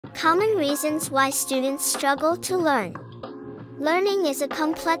Common reasons why students struggle to learn. Learning is a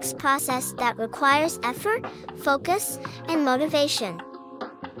complex process that requires effort, focus, and motivation.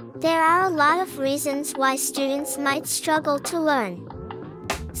 There are a lot of reasons why students might struggle to learn.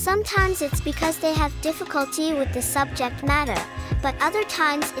 Sometimes it's because they have difficulty with the subject matter, but other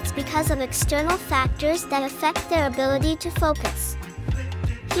times it's because of external factors that affect their ability to focus.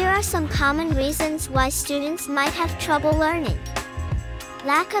 Here are some common reasons why students might have trouble learning.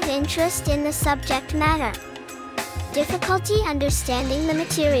 Lack of interest in the subject matter. Difficulty understanding the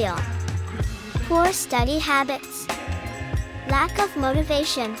material. Poor study habits. Lack of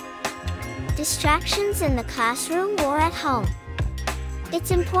motivation. Distractions in the classroom or at home.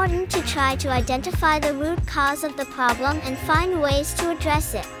 It's important to try to identify the root cause of the problem and find ways to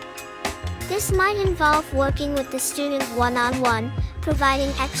address it. This might involve working with the student one-on-one,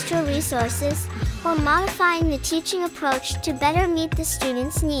 providing extra resources, or modifying the teaching approach to better meet the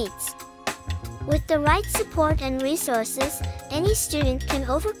student's needs. With the right support and resources, any student can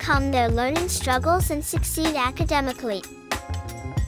overcome their learning struggles and succeed academically.